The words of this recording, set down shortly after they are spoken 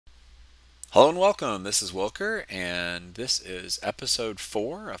Hello and welcome. This is Wylker, and this is episode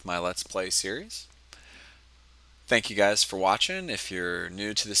 4 of my Let's Play series. Thank you guys for watching. If you're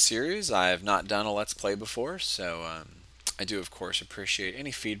new to the series, I have not done a Let's Play before, so I do, of course, appreciate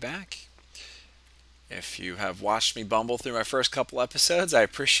any feedback. If you have watched me bumble through my first couple episodes, I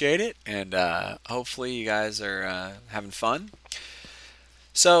appreciate it, and hopefully you guys are having fun.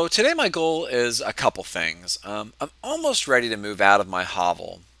 So today my goal is a couple things. I'm almost ready to move out of my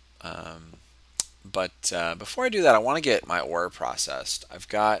hovel. But before I do that, I want to get my ore processed. I've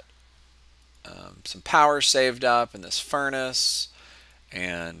got some power saved up in this furnace,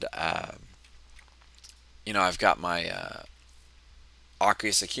 and I've got my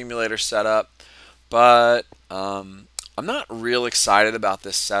aqueous accumulator set up, but I'm not real excited about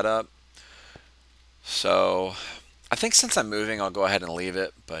this setup. So I think since I'm moving, I'll go ahead and leave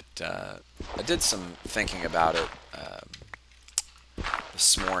it. But I did some thinking about it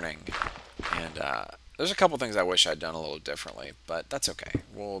this morning, and there's a couple things I wish I'd done a little differently, but that's okay.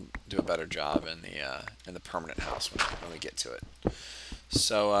 We'll do a better job in the permanent house when we get to it.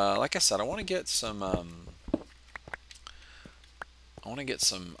 So, like I said, I want to get some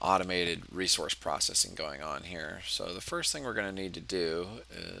automated resource processing going on here. So the first thing we're going to need to do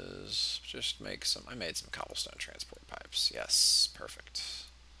is just make some. I made some cobblestone transport pipes. Yes, perfect.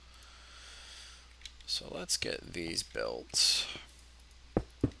 So let's get these built.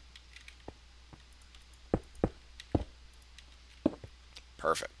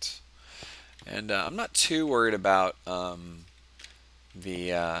 Perfect. And I'm not too worried about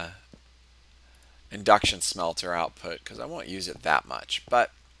the induction smelter output because I won't use it that much. But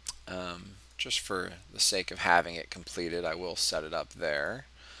just for the sake of having it completed, I will set it up there.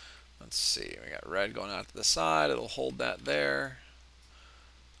 Let's see. We got red going out to the side. It'll hold that there.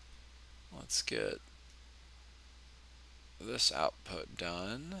 Let's get this output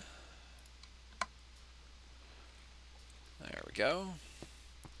done. There we go.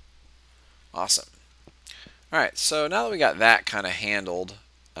 Awesome. Alright, so now that we got that kind of handled,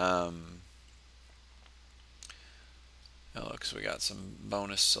 oh look, so we got some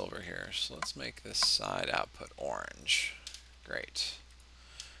bonus silver here. So let's make this side output orange. Great.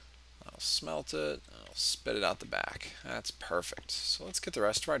 I'll smelt it, I'll spit it out the back. That's perfect. So let's get the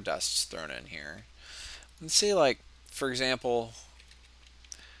rest of our dusts thrown in here. And see, like, for example,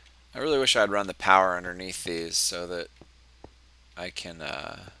 I really wish I'd run the power underneath these so that I can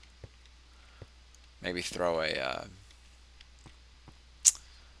maybe throw a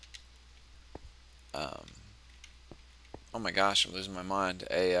oh my gosh, I'm losing my mind.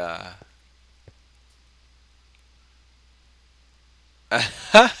 I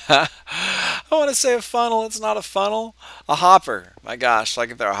want to say a funnel. It's not a funnel. A hopper. My gosh, like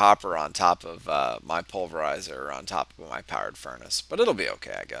if they're a hopper on top of my pulverizer or on top of my powered furnace. But it'll be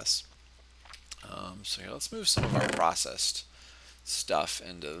okay, I guess. So here, let's move some of our processed stuff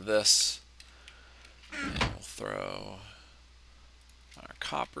into this. And we'll throw our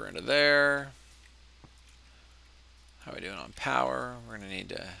copper into there. How are we doing on power? We're going to need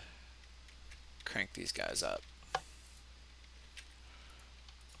to crank these guys up.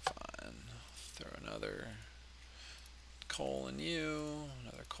 Fine. Throw another coal in you,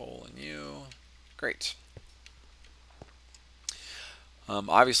 another coal in you. Great.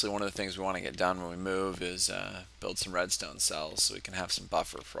 Obviously, one of the things we want to get done when we move is build some redstone cells so we can have some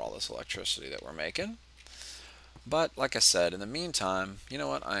buffer for all this electricity that we're making. But, like I said, in the meantime, you know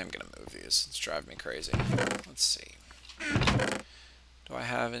what? I am going to move these. It's driving me crazy. Let's see. Do I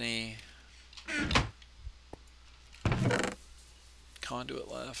have any conduit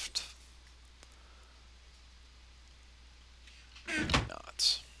left?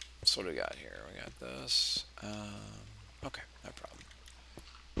 Not. So what do we got here? We got this. Okay, no problem.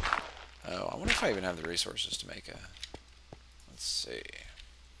 Oh, I wonder if I even have the resources to make a... Let's see.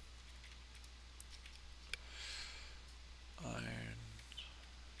 Iron.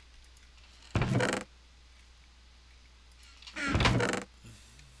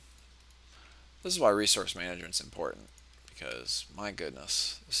 This is why resource management is important, because my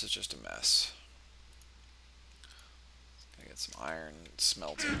goodness, this is just a mess. Gotta get some iron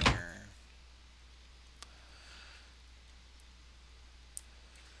smelting here.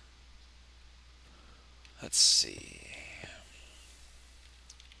 Let's see.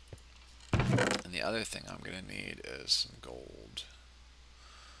 And the other thing I'm gonna need is some gold.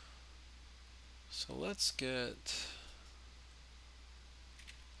 So let's get...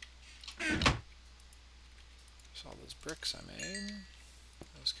 So all those bricks I made,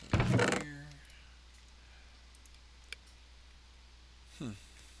 those can go here. I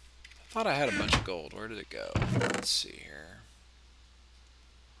thought I had a bunch of gold. Where did it go? Let's see here.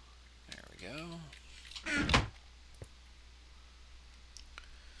 There we we go.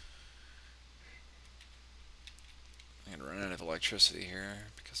 I'm gonna run out of electricity here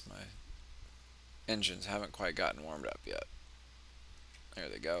because my engines haven't quite gotten warmed up yet. There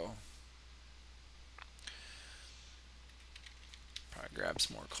they go. Probably grab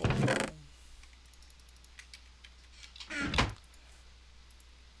some more coal.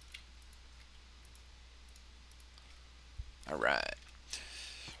 Alright.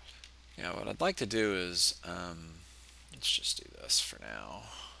 Yeah, what I'd like to do is, let's just do this for now.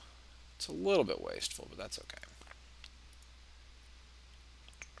 It's a little bit wasteful, but that's okay.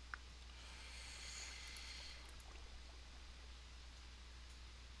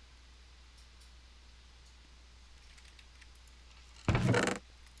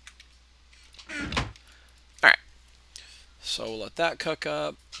 Alright. So we'll let that cook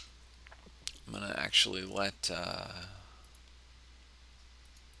up. I'm going to actually let,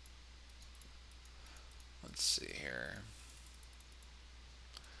 let's see here.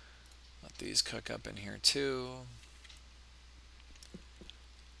 Let these cook up in here too.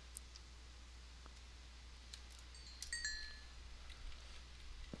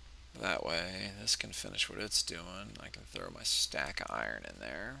 That way, this can finish what it's doing. I can throw my stack of iron in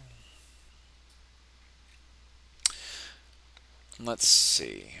there. Let's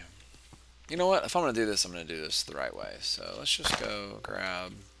see. You know what? If I'm going to do this, I'm going to do this the right way. So let's just go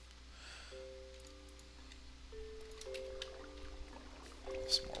grab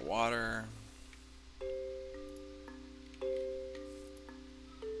some more water.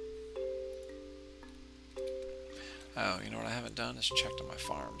 Oh, you know what I haven't done is checked on my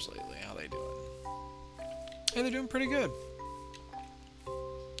farms lately. How they doing? Hey, they're doing pretty good.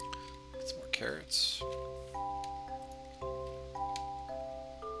 Get some more carrots.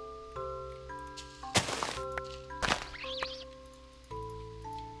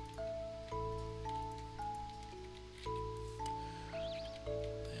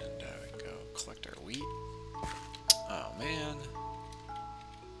 Collect our wheat. Oh man,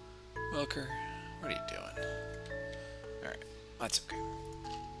 Wylker, what are you doing? Alright, that's okay.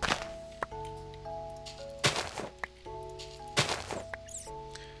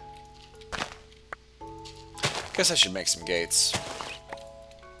 Guess I should make some gates.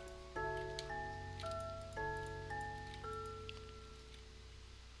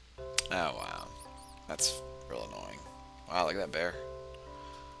 Oh wow, that's real annoying. Wow, look at that bear.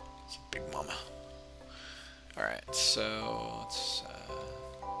 It's a big mama. Alright, so let's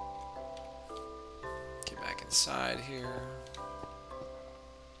get back inside here.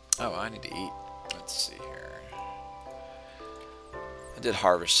 Oh, I need to eat. Let's see here. I did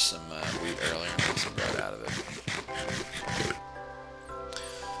harvest some wheat earlier and make some bread out of it.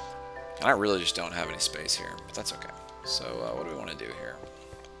 And I really just don't have any space here, but that's okay. So what do we want to do here?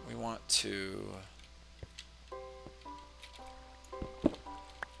 We want to...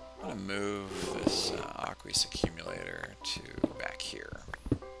 I'm going to move this aqueous accumulator to back here.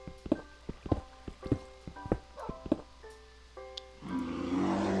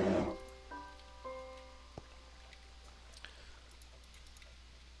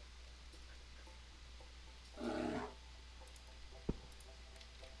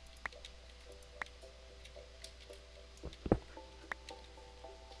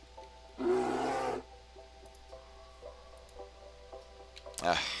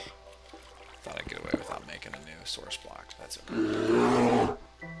 Thought I'd get away without making a new source block. That's okay.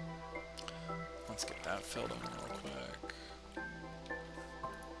 Let's get that filled in real quick.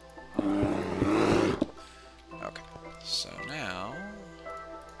 Okay, so now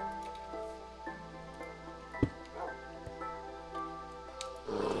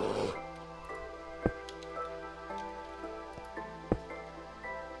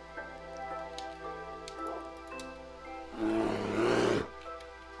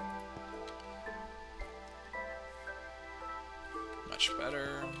much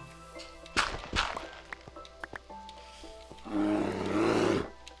better.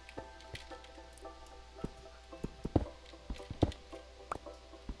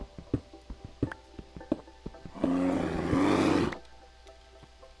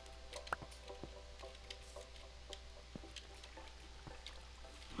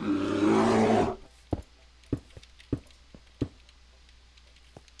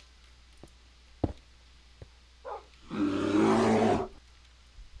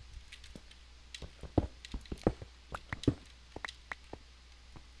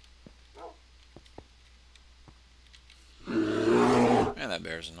 Man, that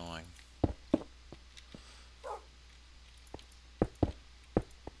bear's annoying.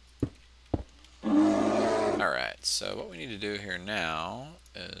 Alright, so what we need to do here now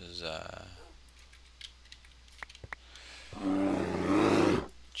is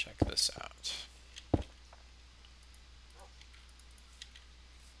this out.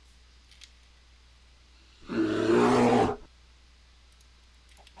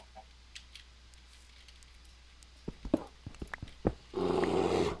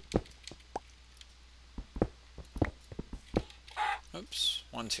 Oops,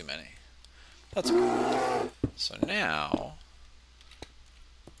 one too many. That's okay. So now,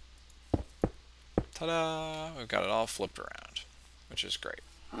 ta-da, we've got it all flipped around, which is great.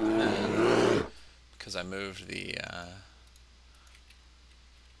 And then, because I moved the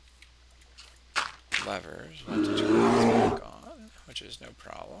levers, we'll have to turn these back on, which is no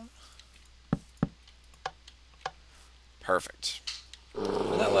problem. Perfect.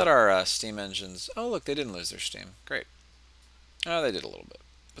 And that let our steam engines, oh look, they didn't lose their steam. Great. Oh, they did a little bit,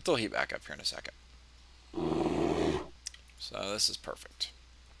 but they'll heat back up here in a second. So this is perfect.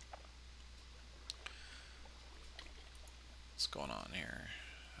 What's going on here?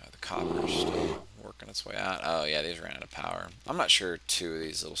 The copper's still working its way out. Oh yeah, these ran out of power. I'm not sure 2 of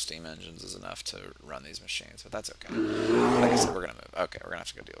these little steam engines is enough to run these machines, but that's okay. Like I said, we're gonna move. Okay, we're gonna have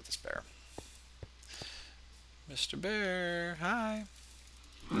to go deal with this bear. Mr. Bear, hi.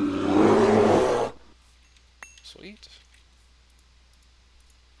 Sweet.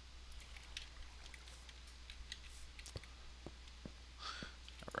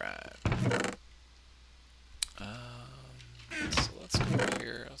 Alright. So let's go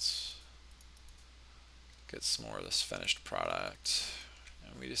here. Let's get some more of this finished product.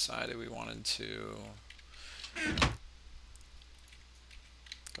 And we decided we wanted to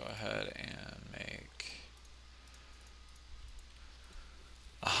go ahead and make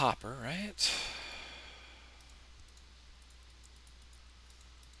a hopper, right?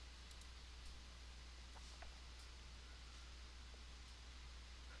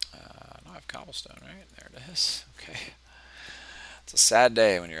 Now I have cobblestone, right? There it is. Okay. It's a sad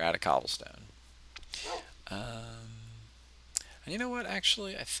day when you're out of cobblestone. And you know what?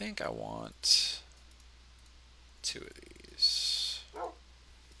 Actually, I think I want 2 of these.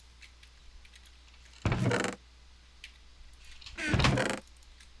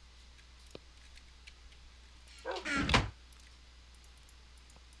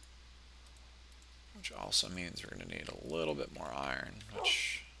 Which also means we're going to need a little bit more iron,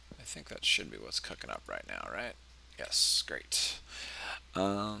 which I think that should be what's cooking up right now, right? Yes, great.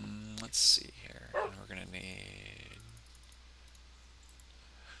 Let's see here. We're going to need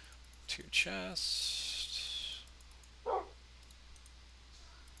 2 chests.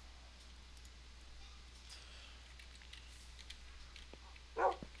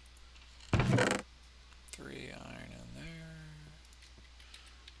 3 iron in there.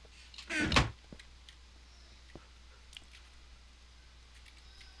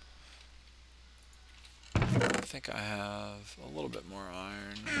 I think I have a little bit more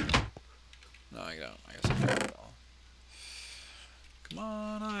iron. No, I don't. I guess I got it all. Come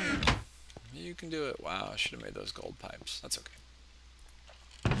on, iron. You can do it. Wow, I should have made those gold pipes. That's okay.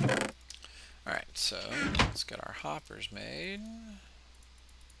 Alright, so let's get our hoppers made.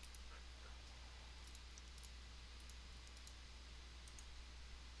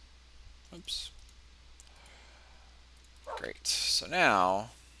 Oops. Great. So now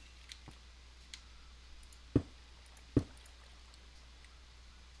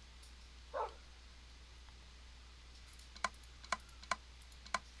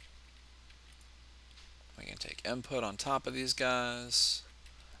we can take input on top of these guys.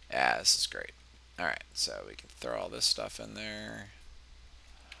 Yeah, this is great. Alright, so we can throw all this stuff in there.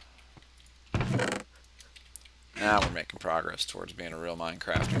 Now we're making progress towards being a real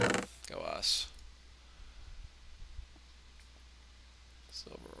Minecrafter. Go us.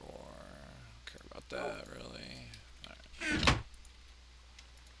 Silver ore. Don't care about that, really. Alright.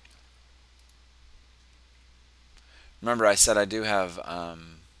 Remember, I said I do have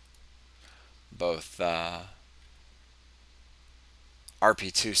both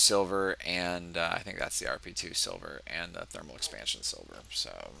RP2 silver and I think that's the RP2 silver and the thermal expansion silver.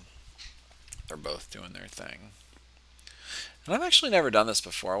 So they're both doing their thing. And I've actually never done this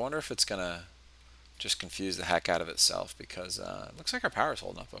before. I wonder if it's going to just confuse the heck out of itself because it looks like our power's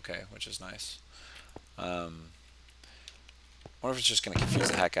holding up okay, which is nice. I wonder if it's just going to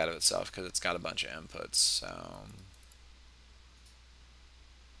confuse the heck out of itself because it's got a bunch of inputs. So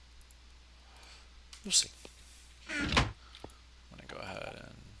we'll see. I'm going to go ahead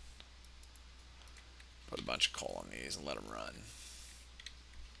and put a bunch of coal on these and let them run.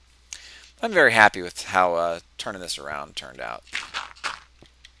 I'm very happy with how turning this around turned out.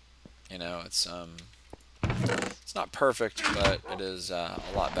 You know, it's not perfect, but it is a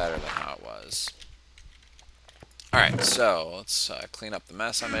lot better than how it was. Alright, so let's clean up the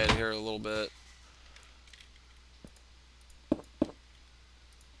mess I made here a little bit.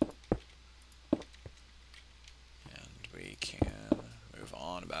 And we can move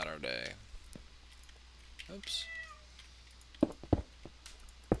on about our day. Oops.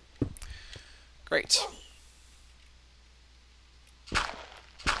 Great.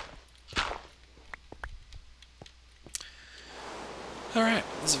 Alright,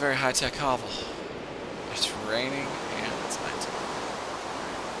 this is a very high-tech hovel. It's raining and it's nighttime.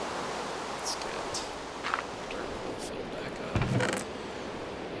 Let's get dirt filled back up.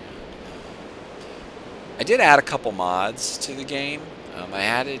 I did add a couple mods to the game. I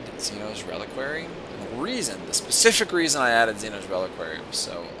added Xeno's Reliquary. And the specific reason I added Xeno's Reliquary was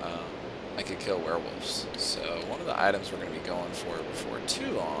so I could kill werewolves. So one of the items we're going to be going for before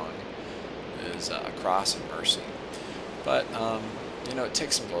too long is a Cross of Mercy. But, it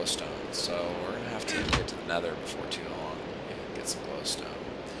takes some glowstone, so we're going to have to get to the nether before too long and get some glowstone.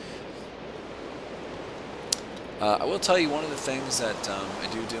 I will tell you one of the things that I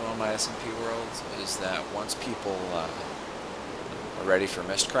do on my SMP worlds is that once people are ready for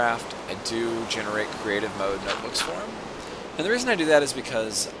Mistcraft, I do generate creative mode notebooks for them. And the reason I do that is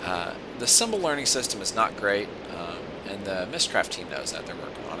because the symbol learning system is not great, and the Mistcraft team knows that. They're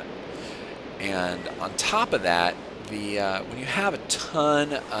working on it. And on top of that, when you have a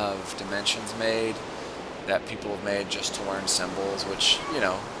ton of dimensions made that people have made just to learn symbols, which,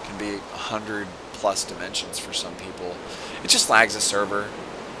 can be 100+ dimensions for some people, it just lags the server.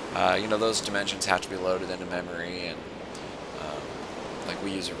 Those dimensions have to be loaded into memory, and like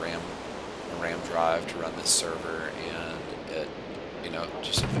we use a RAM drive to run this server, and it,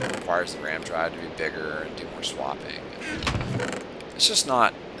 just requires the RAM drive to be bigger and do more swapping. It's just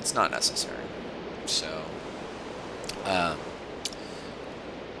not necessary. So,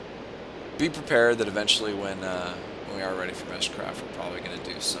 be prepared that eventually when we are ready for Meshcraft, we're probably going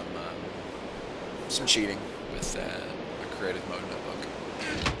to do some cheating with a creative mode notebook.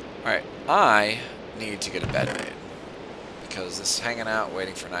 Alright, I need to get a bed made, because this hanging out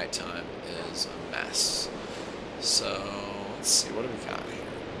waiting for nighttime is a mess. So, let's see, what do we got here?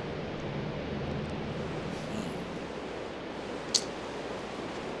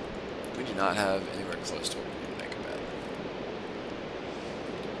 We do not have anywhere close to what we need to make a bed.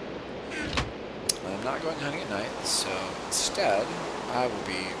 I'm not going hunting at night, so instead, I will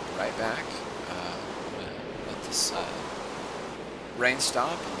be right back. I'm going to let this rain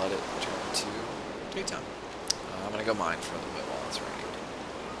stop and let it turn to daytime. I'm going to go mine for a little bit while it's raining.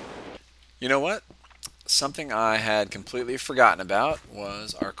 You know what? Something I had completely forgotten about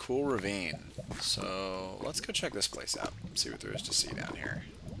was our cool ravine. So let's go check this place out and see what there is to see down here.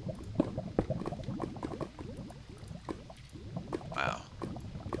 Wow.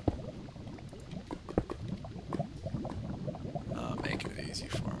 Making it easy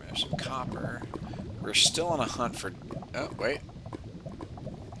for me. There's some copper. We're still on a hunt for... Oh, wait.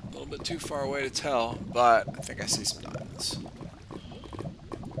 A little bit too far away to tell, but I think I see some diamonds.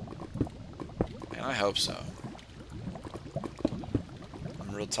 Man, I hope so.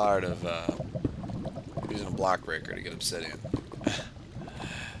 I'm real tired of using a block breaker to get obsidian.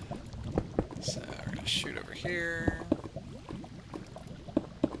 So we're going to shoot over here.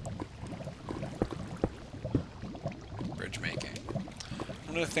 Bridge making.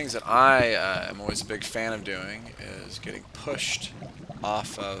 One of the things that I am always a big fan of doing is getting pushed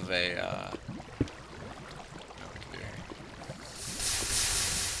off of a...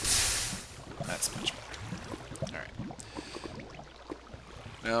 That's much better. Alright.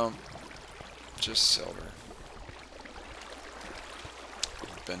 No, just silver.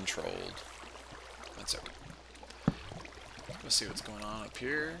 Been trolled. That's okay. Let's see what's going on up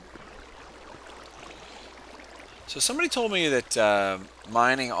here. So somebody told me that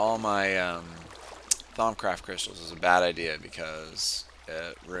mining all my Thaumcraft crystals is a bad idea because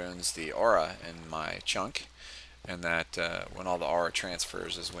it ruins the aura in my chunk, and that when all the aura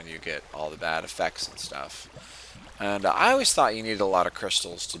transfers is when you get all the bad effects and stuff. And I always thought you needed a lot of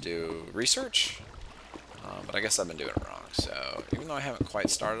crystals to do research, but I guess I've been doing it wrong. So even though I haven't quite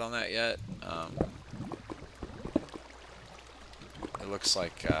started on that yet, it looks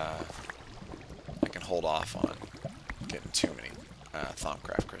like I can hold off on getting too many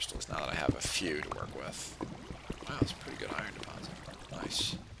Thaumcraft crystals now that I have a few to work with. Wow, it's a pretty good iron deposit.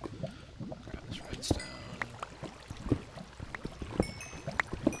 Nice. Grab this redstone.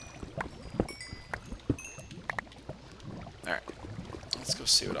 Alright, let's go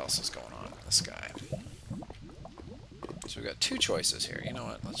see what else is going on in the sky. So we've got two choices here. You know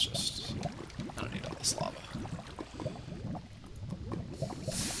what? Let's just... I don't need all this lava.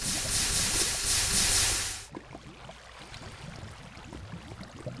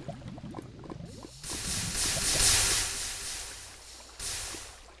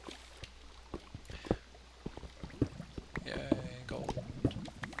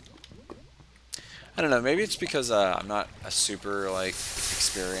 I don't know, maybe it's because I'm not a super like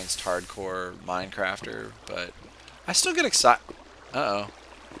experienced hardcore Minecrafter, but I still get excited. Uh-oh.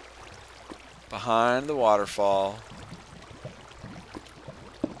 Behind the waterfall.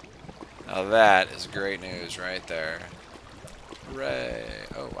 Now that is great news right there. Hooray.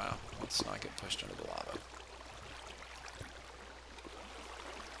 Oh wow, let's not get pushed into the lava.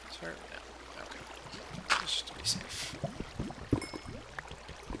 Sorry, no. Okay. Just to be safe.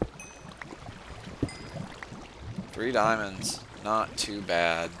 3 diamonds. Not too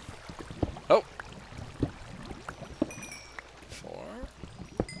bad. Oh! 4.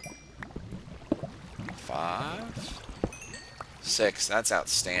 5. 6. That's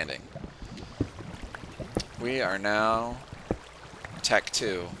outstanding. We are now Tech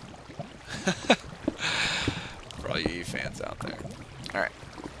 2. For all you Eve fans out there. Alright.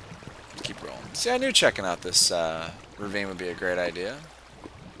 Keep rolling. See, I knew checking out this ravine would be a great idea.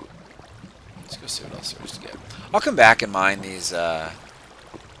 Let's go see what else there is to get. I'll come back and mine these little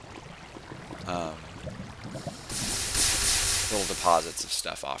deposits of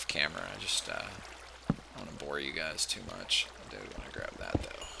stuff off camera. I just don't want to bore you guys too much. I do want to grab that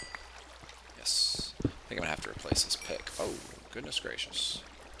though. Yes. I think I'm going to have to replace this pick. Oh, goodness gracious.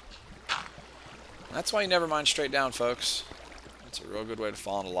 That's why you never mine straight down, folks. It's a real good way to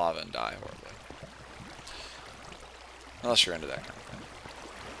fall into lava and die horribly. Unless you're into that kind of thing.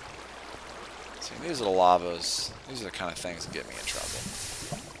 See, these little lavas, these are the kind of things that get me in trouble.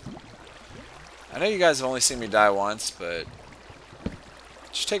 I know you guys have only seen me die once, but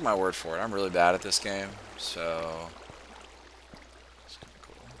just take my word for it. I'm really bad at this game, so it's kind of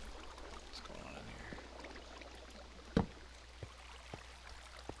cool. What's going on in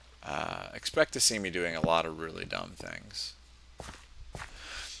here? Expect to see me doing a lot of really dumb things.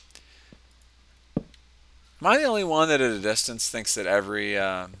 Am I the only one that at a distance thinks that every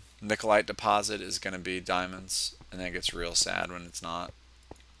Nikolite deposit is going to be diamonds and then gets real sad when it's not?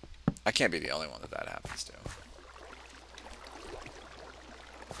 I can't be the only one that happens to.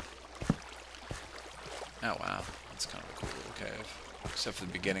 Oh wow, that's kind of a cool little cave. Except for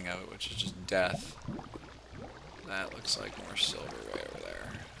the beginning of it, which is just death. That looks like more silver way over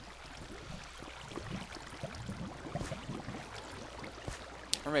there.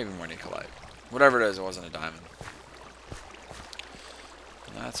 Or maybe more Nikolite. Whatever it is, it wasn't a diamond.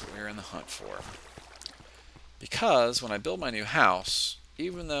 And that's what we're in the hunt for. Because when I build my new house,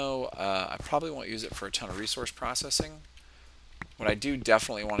 even though I probably won't use it for a ton of resource processing, what I do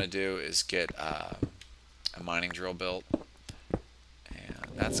definitely want to do is get a mining drill built.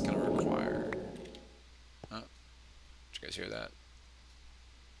 And that's going to require... Oh, did you guys hear that?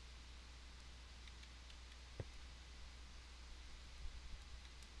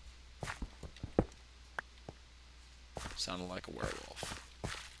 Sounded like a werewolf.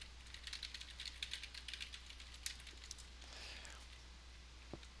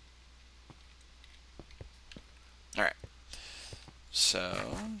 Alright.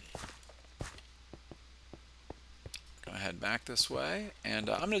 So, gonna head back this way, and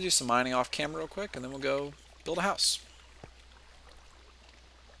I'm gonna do some mining off camera real quick, and then we'll go build a house.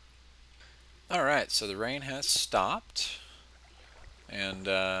 Alright, so the rain has stopped, and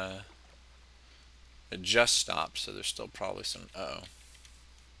it just stopped, so there's still probably some... Uh-oh.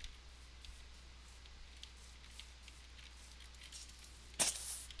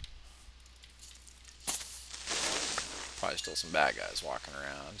 Probably still some bad guys walking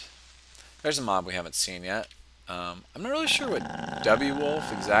around. There's a mob we haven't seen yet. I'm not really sure what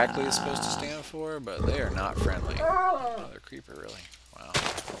W-Wolf exactly is supposed to stand for, but they are not friendly. Another creeper, really. Wow.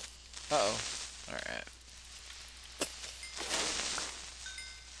 Uh-oh. Alright.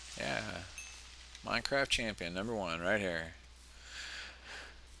 Yeah. Minecraft champion, #1, right here.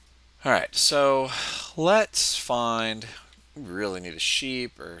 Alright, so let's find... We really need a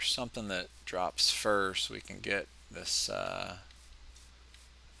sheep or something that drops fur so we can get this, this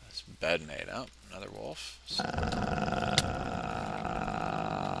bed made. Oh, another wolf. So,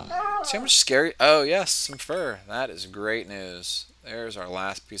 see how much scary... Oh, yes, some fur. That is great news. There's our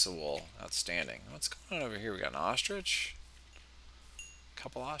last piece of wool. Outstanding. What's going on over here? We got an ostrich. A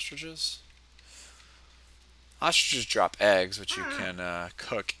couple ostriches. Ostriches drop eggs, which you can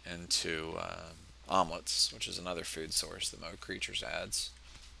cook into omelets, which is another food source that Mo Creatures adds.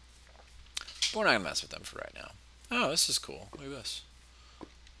 But we're not going to mess with them for right now. Oh, this is cool. Look at this.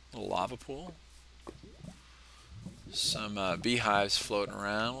 Little lava pool. Some beehives floating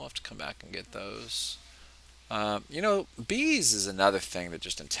around. We'll have to come back and get those. You know, bees is another thing that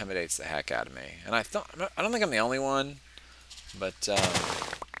just intimidates the heck out of me. And I don't think I'm the only one, but,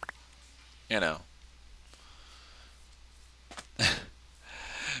 you know.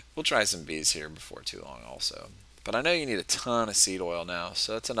 We'll try some bees here before too long also. But I know you need a ton of seed oil now,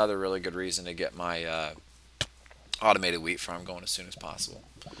 so that's another really good reason to get my automated wheat farm going as soon as possible.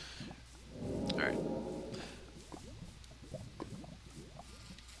 Alright.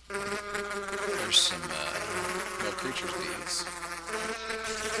 There's some little creatures bees.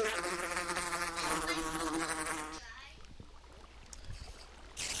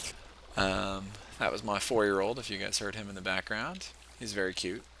 That was my 4-year-old, if you guys heard him in the background. He's very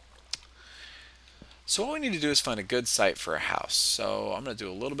cute. So what we need to do is find a good site for a house. So I'm going to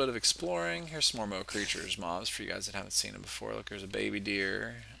do a little bit of exploring. Here's some more creatures, mobs, for you guys that haven't seen them before. Look, there's a baby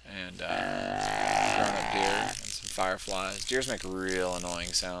deer and a grown-up deer and some fireflies. Deers make real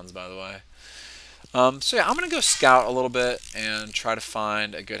annoying sounds, by the way. So yeah, I'm going to go scout a little bit and try to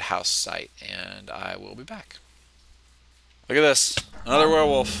find a good house site, and I will be back. Look at this. Another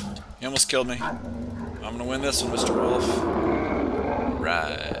werewolf. He almost killed me. I'm going to win this one, Mr. Wolf.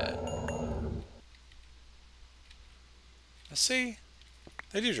 Right. Let's see.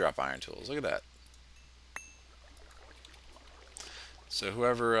 They do drop iron tools. Look at that. So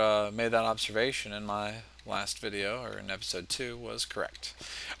whoever made that observation in my last video, or in episode 2, was correct.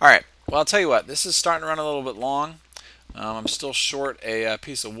 Alright. Well, I'll tell you what. This is starting to run a little bit long. I'm still short a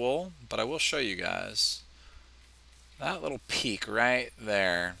piece of wool, but I will show you guys that little peak right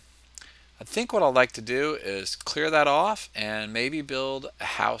there. I think what I'd like to do is clear that off and maybe build a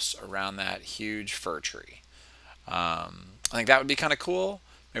house around that huge fir tree. I think that would be kind of cool.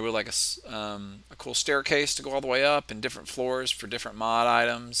 Maybe with like a cool staircase to go all the way up and different floors for different mod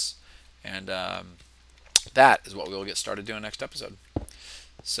items. And that is what we'll get started doing next episode.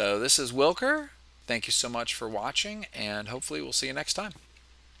 So this is Wylker. Thank you so much for watching, and hopefully we'll see you next time.